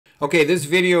Okay, this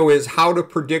video is how to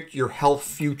predict your health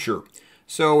future.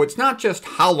 So it's not just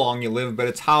how long you live, but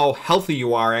it's how healthy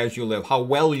you are as you live, how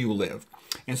well you live.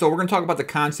 And so we're going to talk about the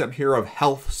concept here of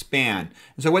health span.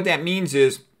 And so what that means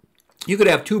is you could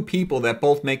have two people that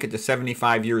both make it to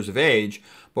 75 years of age,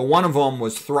 but one of them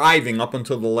was thriving up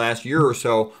until the last year or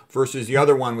so versus the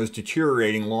other one was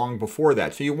deteriorating long before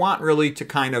that. So you want really to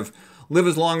kind of live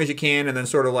as long as you can and then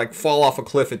sort of like fall off a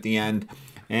cliff at the end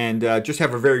and just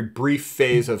have a very brief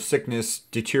phase of sickness,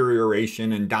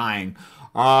 deterioration, and dying.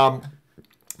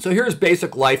 So here's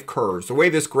basic life curves. The way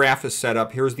this graph is set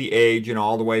up, here's the age,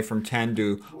 all the way from 10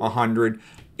 to 100.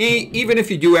 Even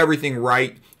if you do everything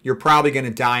right, you're probably going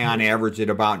to die on average at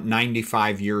about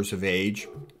 95 years of age.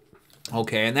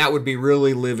 Okay, and that would be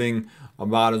really living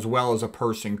about as well as a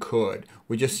person could.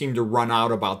 We just seem to run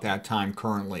out about that time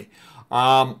currently.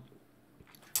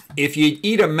 If you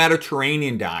eat a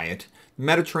Mediterranean diet,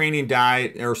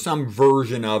 or some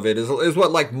version of it, is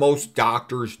what like most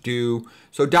doctors do.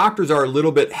 So doctors are a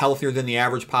little bit healthier than the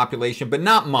average population, but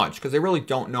not much because they really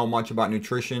don't know much about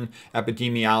nutrition,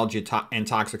 epidemiology, and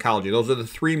toxicology. Those are the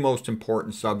three most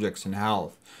important subjects in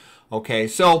health. Okay,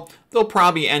 so they'll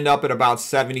probably end up at about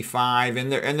 75,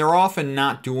 and they're often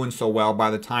not doing so well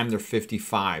by the time they're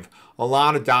 55. A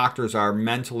lot of doctors are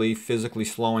mentally, physically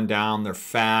slowing down. They're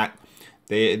fat.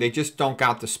 They just don't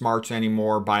got the smarts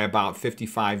anymore by about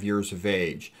 55 years of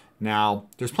age. Now,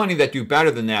 there's plenty that do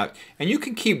better than that, and you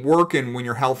can keep working when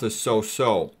your health is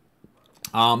so-so.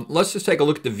 Let's just take a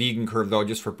look at the vegan curve, though,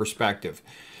 just for perspective.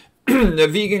 The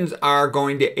vegans are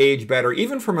going to age better,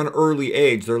 even from an early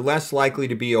age. They're less likely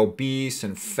to be obese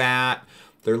and fat.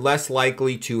 They're less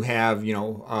likely to have,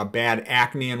 bad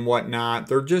acne and whatnot.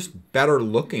 They're just better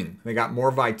looking. They got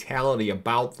more vitality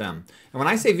about them. And when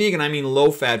I say vegan, I mean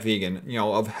low-fat vegan,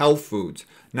 of health foods.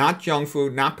 Not junk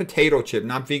food, not potato chip,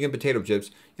 not vegan potato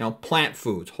chips. Plant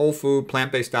foods, whole food,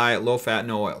 plant-based diet, low-fat,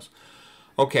 no oils.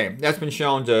 Okay, that's been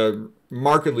shown to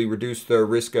markedly reduce the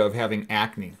risk of having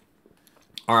acne.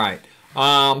 All right.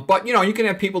 But, you can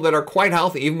have people that are quite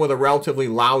healthy, even with a relatively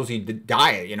lousy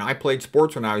diet. I played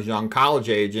sports when I was young, college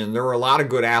age, and there were a lot of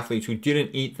good athletes who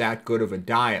didn't eat that good of a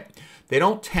diet. They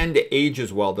don't tend to age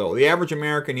as well, though. The average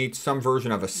American eats some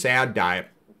version of a sad diet.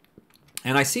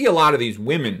 And I see a lot of these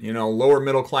women, lower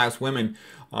middle class women,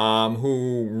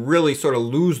 who really sort of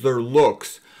lose their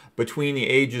looks between the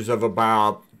ages of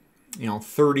about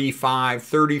 30,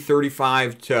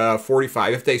 35 to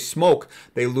 45. If they smoke,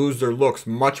 they lose their looks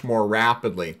much more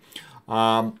rapidly.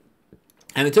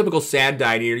 And a typical sad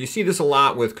diet eater, you see this a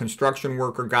lot with construction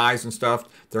worker guys and stuff.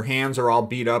 Their hands are all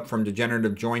beat up from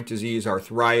degenerative joint disease,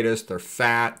 arthritis, they're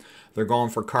fat, they're going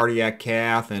for cardiac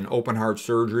cath and open heart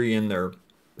surgery in their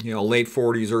late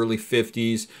 40s, early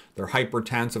 50s. They're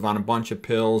hypertensive on a bunch of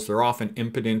pills. They're often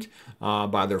impotent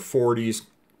by their 40s.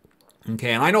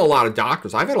 Okay, and I know a lot of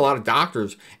doctors. I've had a lot of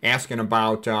doctors asking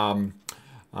about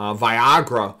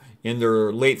Viagra in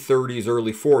their late 30s,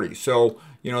 early 40s. So,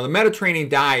 the Mediterranean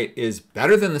diet is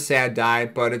better than the SAD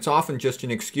diet, but it's often just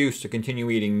an excuse to continue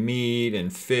eating meat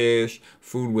and fish,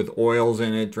 food with oils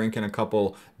in it, drinking a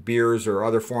couple beers or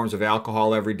other forms of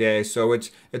alcohol every day. So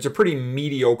it's a pretty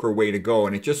mediocre way to go,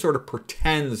 and it just sort of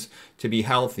pretends to be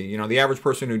healthy. The average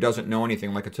person who doesn't know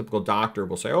anything, like a typical doctor,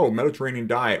 will say, oh, Mediterranean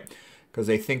diet, because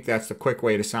they think that's the quick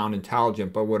way to sound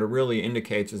intelligent, but what it really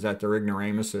indicates is that they're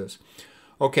ignoramuses.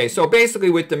 Okay, so basically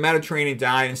with the Mediterranean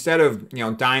diet, instead of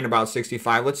dying about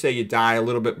 65, let's say you die a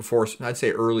little bit before, I'd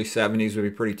say early 70s would be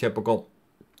pretty typical.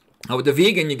 With the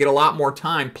vegan, you get a lot more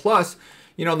time. Plus,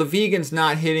 the vegan's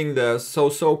not hitting the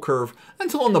so-so curve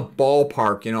until in the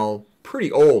ballpark,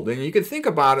 pretty old. And you can think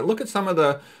about it. Look at some of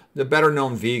the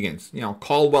better-known vegans.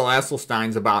 Caldwell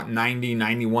Esselstyn's about 90,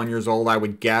 91 years old, I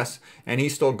would guess, and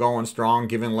he's still going strong,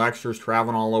 giving lectures,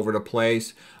 traveling all over the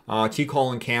place. T.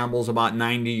 Colin Campbell's about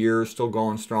 90 years, still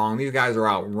going strong. These guys are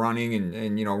out running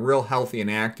and real healthy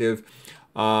and active.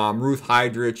 Ruth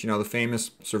Heydrich, the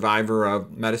famous survivor of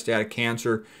metastatic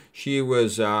cancer, she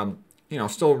was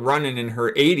still running in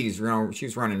her 80s.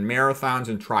 She's running marathons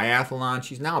and triathlons.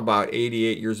 She's now about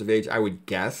 88 years of age, I would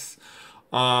guess.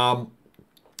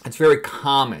 It's very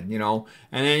common, And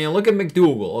then you look at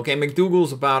McDougall. Okay,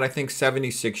 McDougall's about, I think,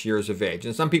 76 years of age.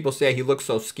 And some people say he looks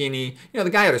so skinny. The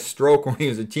guy had a stroke when he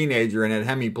was a teenager and had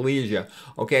hemiplegia.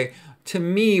 Okay, to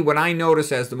me, what I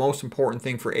notice as the most important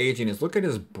thing for aging is look at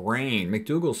his brain.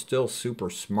 McDougall's still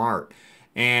super smart.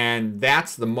 And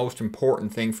that's the most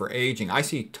important thing for aging. I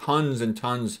see tons and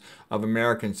tons of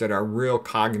Americans that are real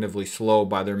cognitively slow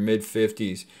by their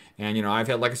mid-50s And, you know, I've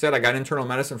had, like I said, I got internal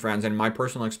medicine friends, and my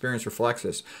personal experience reflects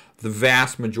this. The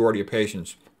vast majority of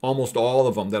patients, almost all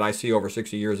of them that I see over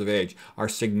 60 years of age, are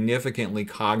significantly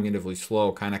cognitively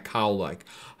slow, kind of cow-like.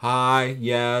 Hi,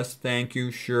 yes, thank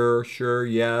you, sure, sure,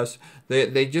 yes.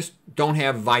 They just don't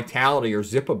have vitality or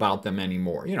zip about them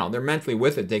anymore. You know, they're mentally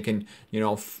with it. They can, you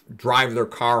know, drive their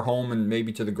car home and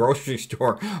maybe to the grocery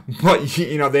store, but,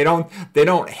 you know, they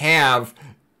don't have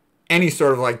any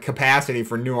sort of like capacity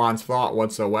for nuanced thought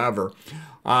whatsoever.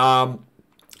 And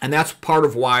that's part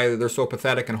of why they're so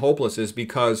pathetic and hopeless, is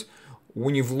because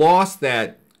when you've lost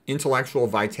that intellectual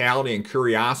vitality and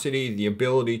curiosity, the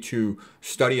ability to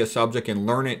study a subject and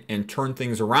learn it and turn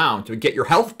things around to get your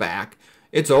health back,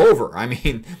 it's over. I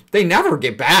mean, they never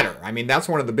get better. I mean, that's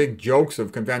one of the big jokes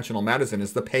of conventional medicine,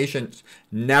 is the patients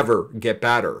never get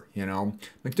better, you know.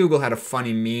 McDougall had a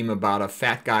funny meme about a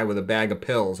fat guy with a bag of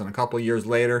pills, and a couple of years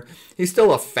later, he's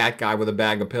still a fat guy with a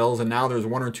bag of pills, and now there's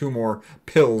 1 or 2 more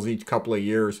pills each couple of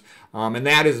years. And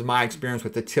that is my experience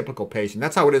with the typical patient.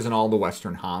 That's how it is in all the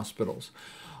Western hospitals.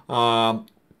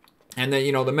 And then,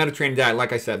 you know, the Mediterranean diet,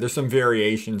 like I said, there's some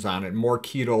variations on it, more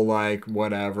keto-like,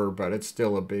 whatever, but it's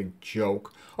still a big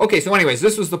joke. Okay, so anyways,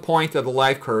 this was the point of the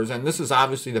life curves, and this is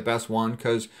obviously the best one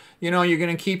because, you know, you're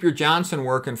going to keep your Johnson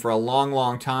working for a long,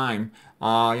 long time.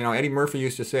 You know, Eddie Murphy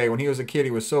used to say when he was a kid,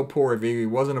 he was so poor, if he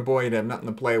wasn't a boy, he'd have nothing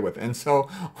to play with. And so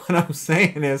what I'm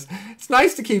saying is, it's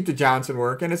nice to keep the Johnson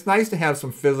working. It's nice to have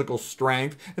some physical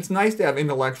strength. It's nice to have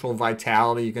intellectual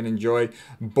vitality. You can enjoy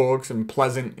books and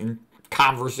pleasant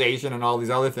conversation and all these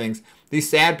other things. These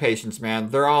sad patients, man,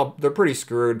 they're pretty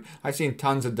screwed. I've seen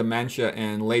tons of dementia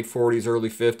in late 40s, early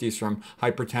 50s from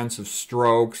hypertensive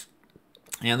strokes.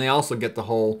 And they also get the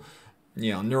whole,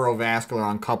 you know,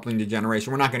 neurovascular uncoupling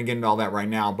degeneration. We're not going to get into all that right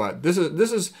now, but this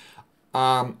is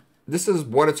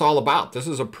what it's all about. This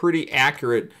is a pretty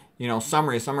accurate, you know,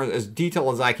 summary as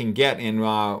detailed as I can get in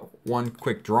one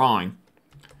quick drawing.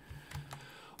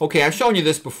 Okay, I've shown you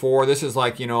this before. This is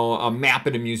like, you know, a map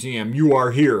at a museum. You are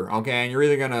here, okay? And you're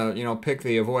either going to, you know, pick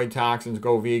the avoid toxins,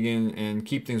 go vegan, and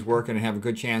keep things working and have a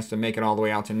good chance to make it all the way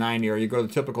out to 90, or you go to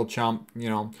the typical chump, you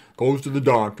know, goes to the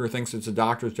doctor, thinks it's a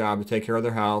doctor's job to take care of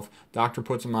their health. Doctor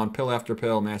puts them on pill after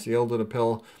pill, man. So ill to the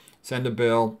pill, send a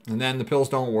bill, and then the pills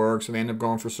don't work, so they end up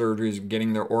going for surgeries,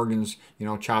 getting their organs, you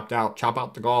know, chopped out. Chop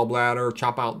out the gallbladder,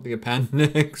 chop out the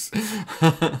appendix,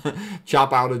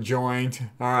 chop out a joint.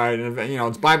 All right, and, you know,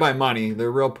 it's bye-bye money.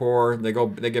 They're real poor. They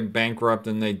get bankrupt,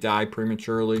 and they die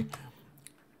prematurely.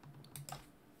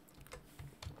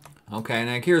 Okay,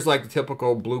 and here's like the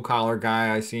typical blue-collar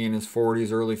guy I see in his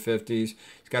 40s, early 50s. He's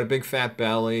got a big fat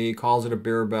belly. He calls it a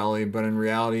beer belly, but in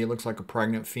reality, he looks like a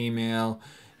pregnant female.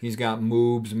 He's got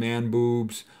moobs, man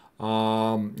boobs. You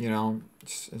know,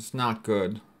 it's not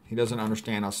good. He doesn't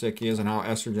understand how sick he is and how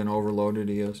estrogen overloaded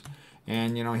he is.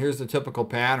 And, you know, here's the typical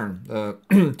pattern. The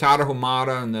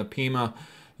Tarahumara and the Pima,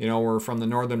 you know, were from the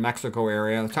northern Mexico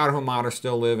area. The Tarahumara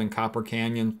still live in Copper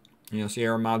Canyon, you know,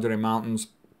 Sierra Madre Mountains.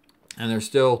 And they're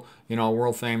still, you know,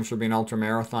 world famous for being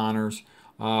ultramarathoners.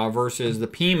 Versus the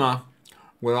Pima,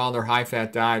 with all their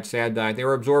high-fat diet, sad diet. They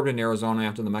were absorbed in Arizona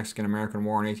after the Mexican-American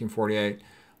War in 1848.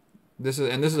 This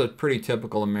is a pretty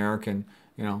typical American,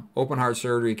 you know, open heart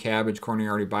surgery, cabbage, coronary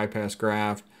artery bypass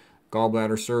graft,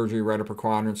 gallbladder surgery, right upper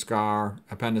quadrant scar,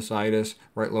 appendicitis,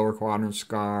 right lower quadrant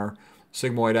scar,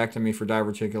 sigmoidectomy for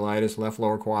diverticulitis, left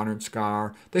lower quadrant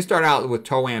scar. They start out with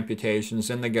toe amputations,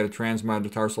 then they get a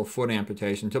transmetatarsal foot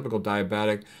amputation, typical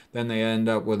diabetic. Then they end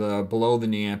up with a below the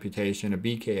knee amputation, a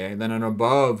BKA, then an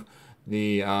above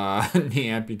the knee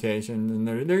amputation, and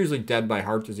they're usually dead by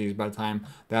heart disease by the time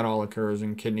that all occurs,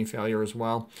 and kidney failure as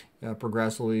well.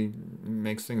 Progressively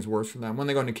makes things worse for them. When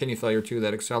they go into kidney failure too,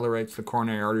 that accelerates the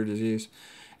coronary artery disease,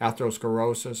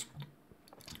 atherosclerosis.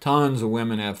 Tons of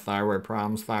women have thyroid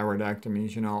problems,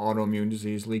 thyroidectomies, you know, autoimmune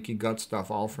disease, leaky gut stuff,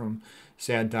 all from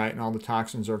sad diet and all the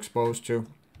toxins they're exposed to.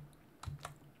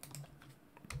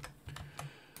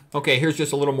 Okay, here's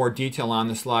just a little more detail on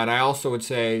this slide. I also would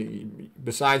say,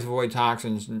 besides avoid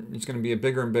toxins, it's going to be a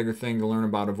bigger and bigger thing to learn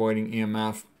about avoiding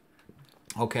EMF.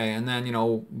 Okay, and then, you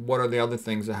know, what are the other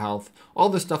things of health? All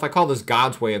this stuff, I call this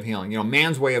God's way of healing. You know,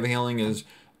 man's way of healing is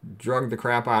drug the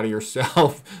crap out of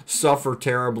yourself, suffer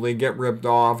terribly, get ripped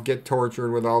off, get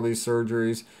tortured with all these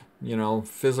surgeries, you know,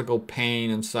 physical pain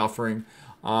and suffering.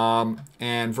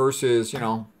 And versus, you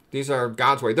know, these are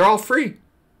God's way. They're all free.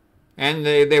 And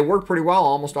they work pretty well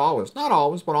almost always. Not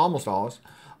always, but almost always.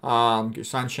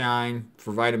 Sunshine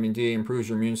for vitamin D improves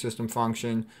your immune system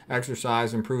function.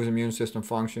 Exercise improves immune system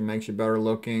function, makes you better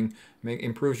looking,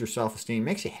 improves your self-esteem,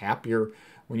 makes you happier.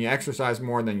 When you exercise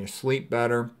more, then you sleep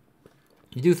better.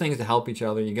 You do things to help each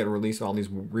other. You get to release all these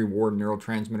reward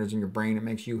neurotransmitters in your brain. It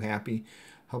makes you happy.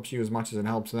 Helps you as much as it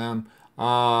helps them.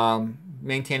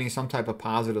 Maintaining some type of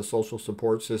positive social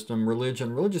support system.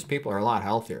 Religious people are a lot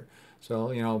healthier.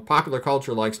 So, you know, popular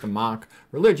culture likes to mock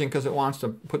religion because it wants to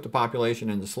put the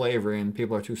population into slavery, and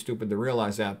people are too stupid to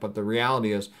realize that. But the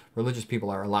reality is religious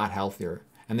people are a lot healthier,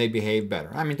 and they behave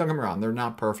better. I mean, don't get me wrong, they're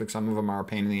not perfect. Some of them are a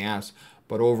pain in the ass,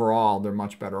 but overall, they're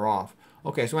much better off.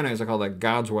 Okay, so anyways, I call that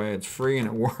God's way. It's free and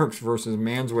it works versus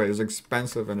man's way is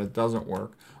expensive and it doesn't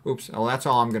work. Oops, well, that's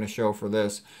all I'm going to show for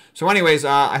this. So anyways,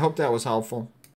 I hope that was helpful.